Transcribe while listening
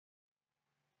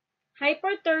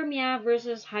Hyperthermia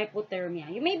versus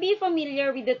hypothermia. You may be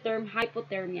familiar with the term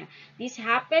hypothermia. This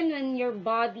happens when your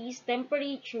body's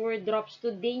temperature drops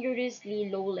to dangerously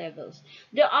low levels.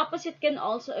 The opposite can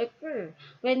also occur.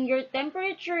 When your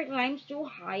temperature climbs too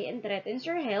high and threatens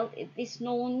your health, it is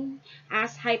known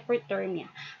as hyperthermia.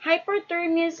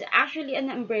 Hyperthermia is actually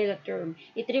an umbrella term.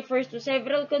 It refers to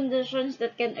several conditions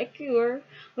that can occur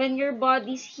when your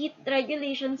body's heat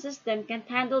regulation system can't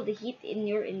handle the heat in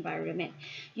your environment.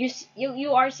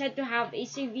 You are said to have a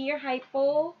severe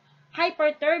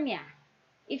hyperthermia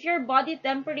if your body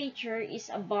temperature is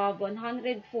above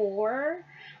 104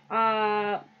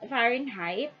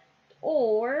 Fahrenheit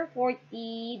or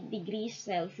 40 degrees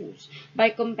Celsius. By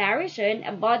comparison,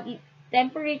 a body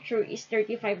temperature is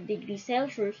 35 degrees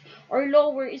Celsius or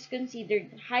lower is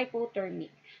considered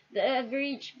hypothermic. The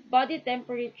average body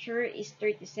temperature is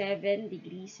 37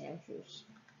 degrees Celsius.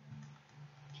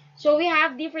 So we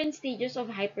have different stages of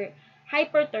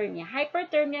hyperthermia.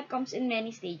 Hyperthermia comes in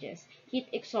many stages. Heat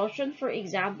exhaustion, for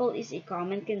example, is a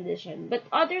common condition, but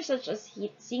others such as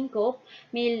heat syncope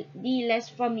may be less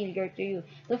familiar to you.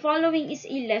 The following is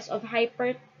a list of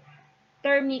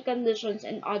hyperthermic conditions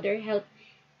and other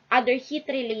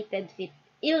heat-related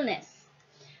illness.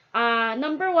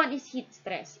 Number one is heat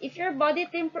stress. If your body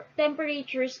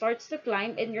temperature starts to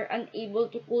climb and you're unable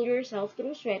to cool yourself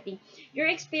through sweating, you're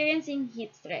experiencing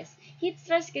heat stress. Heat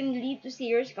stress can lead to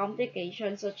serious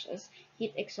complications such as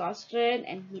heat exhaustion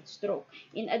and heat stroke.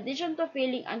 In addition to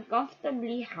feeling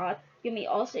uncomfortably hot, you may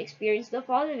also experience the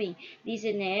following: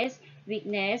 dizziness,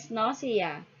 weakness,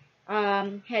 nausea,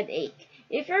 headache.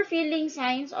 If you're feeling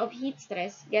signs of heat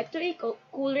stress, get to a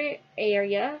cooler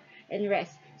area and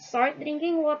rest. Start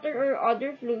drinking water or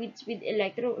other fluids with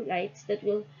electrolytes that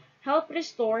will help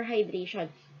restore hydration.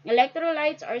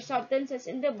 Electrolytes are substances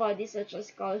in the body such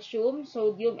as calcium,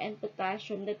 sodium, and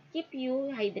potassium that keep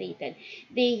you hydrated.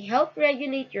 They help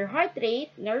regulate your heart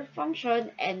rate, nerve function,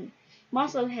 and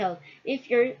muscle health. If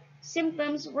your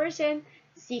symptoms worsen,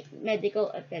 seek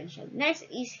medical attention. Next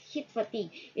is heat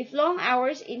fatigue. If long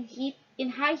hours in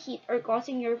high heat are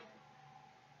causing you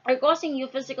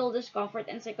physical discomfort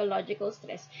and psychological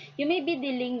stress, you may be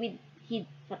dealing with heat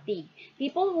fatigue.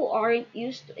 People who aren't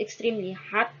used to extremely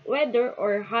hot weather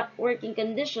or hot working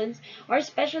conditions are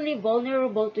especially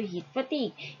vulnerable to heat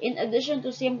fatigue. In addition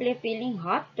to simply feeling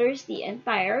hot, thirsty, and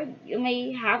tired, you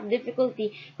may have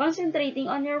difficulty concentrating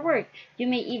on your work. You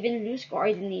may even lose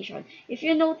coordination. If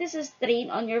you notice a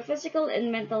strain on your physical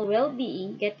and mental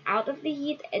well-being, get out of the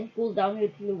heat and cool down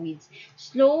with fluids.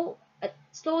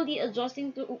 Slowly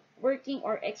adjusting to working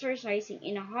or exercising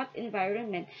in a hot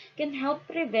environment can help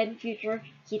prevent future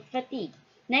heat fatigue.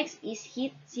 Next is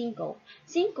heat syncope.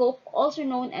 Syncope, also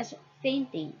known as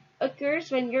fainting,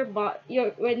 occurs when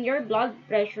when your blood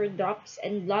pressure drops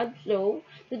and blood flow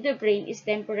to the brain is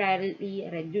temporarily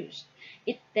reduced.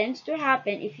 It tends to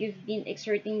happen if you've been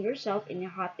exerting yourself in a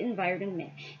hot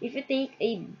environment. If you take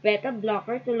a beta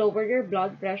blocker to lower your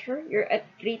blood pressure, you're at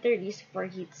greater risk for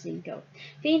heat syncope.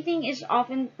 Fainting is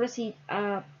often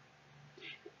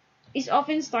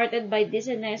started by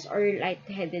dizziness or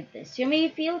lightheadedness. You may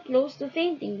feel close to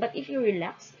fainting, but if you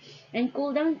relax and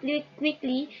cool down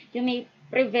quickly, you may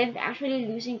prevent actually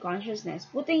losing consciousness.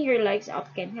 Putting your legs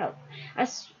up can help.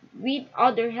 As with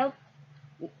other heat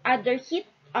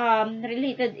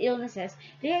related illnesses,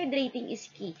 rehydrating is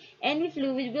key. Any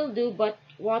fluid will do, but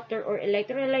water or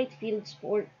electrolyte filled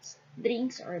sports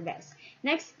drinks are best.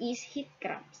 Next is heat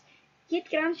cramps. Heat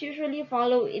cramps usually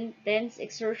follow intense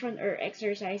exertion or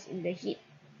exercise in the heat.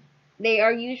 They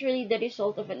are usually the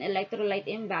result of an electrolyte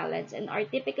imbalance and are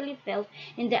typically felt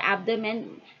in the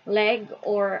abdomen, leg,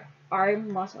 or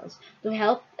arm muscles. To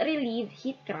help relieve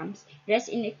heat cramps, rest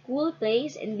in a cool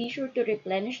place and be sure to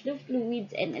replenish the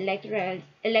fluids and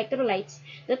electrolytes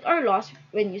that are lost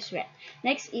when you sweat.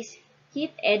 Next is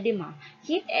heat edema.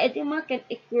 Heat edema can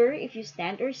occur if you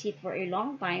stand or sit for a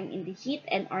long time in the heat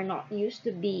and are not used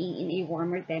to being in a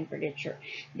warmer temperature.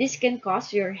 This can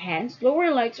cause your hands, lower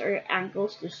legs, or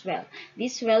ankles to swell.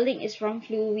 This swelling is from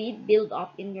fluid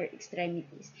buildup in your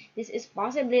extremities. This is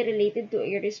possibly related to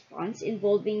a response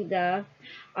involving the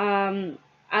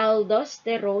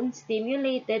aldosterone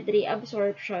stimulated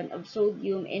reabsorption of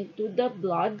sodium into the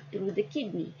blood through the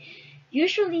kidney.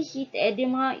 Usually, heat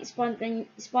edema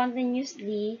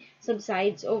spontaneously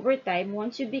subsides over time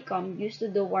once you become used to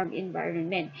the warm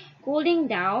environment. Cooling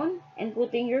down and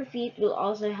putting your feet will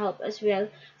also help as well,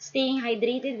 staying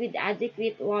hydrated with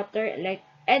adequate water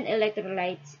and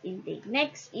electrolytes intake.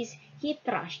 Next is heat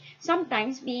rash.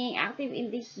 Sometimes being active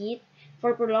in the heat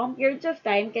for prolonged periods of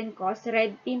time can cause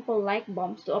red pimple-like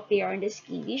bumps to appear on the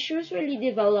skin. This usually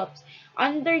develops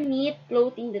underneath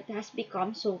clothing that has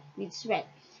become soaked with sweat.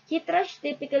 Heat rash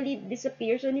typically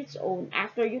disappears on its own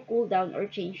after you cool down or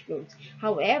change clothes.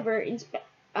 However,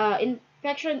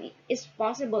 infection is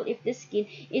possible if the skin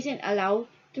isn't allowed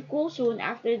to cool soon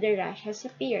after the rash has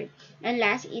appeared. And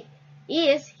last, it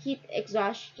is heat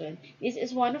exhaustion. This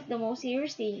is one of the most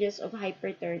serious stages of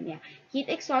hyperthermia. Heat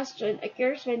exhaustion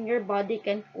occurs when your body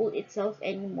can't cool itself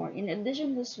anymore. In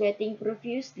addition to sweating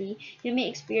profusely, you may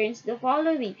experience the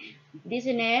following: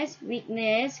 dizziness,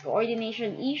 weakness,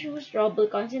 coordination issues, trouble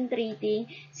concentrating,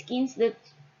 skins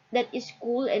that is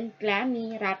cool and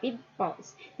clammy, rapid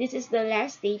pulse. This is the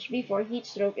last stage before heat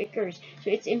stroke occurs.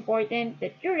 So it's important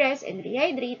that you rest and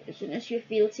rehydrate as soon as you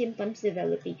feel symptoms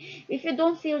developing. If you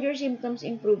don't feel your symptoms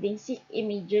improving, seek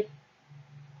immediate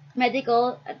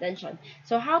medical attention.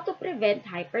 So how to prevent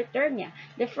hyperthermia?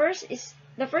 The first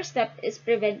step is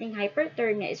preventing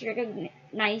hyperthermia is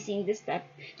recognizing the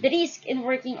risk in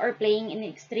working or playing in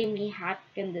extremely hot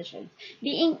conditions.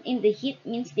 Being in the heat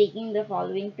means taking the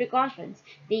following precautions.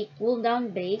 Take cool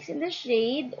down breaks in the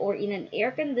shade or in an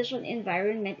air conditioned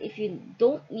environment. If you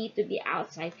don't need to be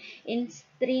outside in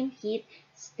extreme heat,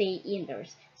 stay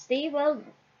indoors. Stay well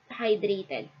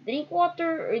hydrated. Drink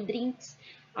water or drinks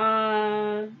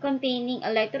containing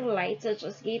electrolytes such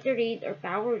as Gatorade or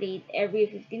Powerade every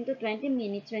 15 to 20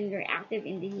 minutes when you're active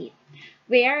in the heat.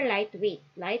 Wear lightweight,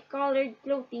 light-colored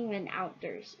clothing when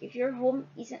outdoors. If your home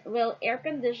isn't well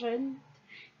air-conditioned,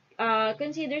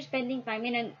 consider spending time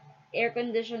in an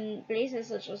air-conditioned places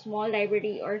such as small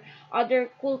library or other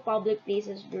cool public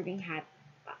places during hot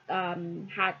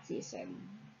season.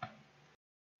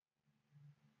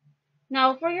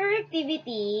 Now, for your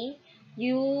activity,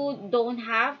 you don't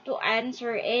have to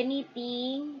answer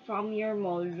anything from your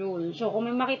module. So, kung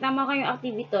may makita mo kayong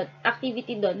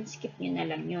activity doon, skip nyo na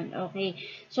lang yun. Okay?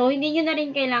 So, hindi nyo na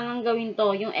rin kailangan gawin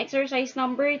to. Yung exercise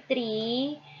number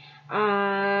 3,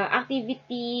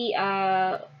 activity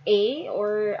A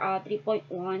or 3.1,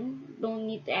 don't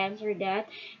need to answer that.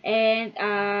 And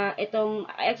itong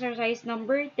exercise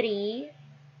number 3.2,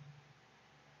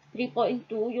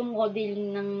 yung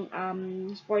modeling ng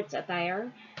sports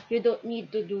attire, you don't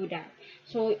need to do that.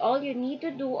 So, all you need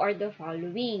to do are the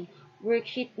following.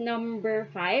 Worksheet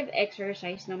number 5,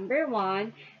 exercise number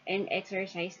 1, and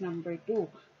exercise number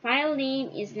 2. File name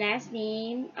is last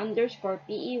name underscore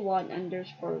PE1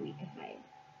 underscore week 5.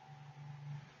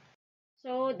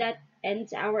 So that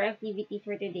ends our activity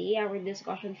for today, our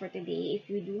discussion for today. If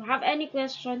you do have any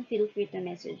question, feel free to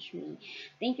message me.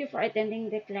 Thank you for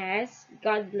attending the class.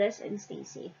 God bless and stay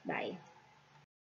safe. Bye.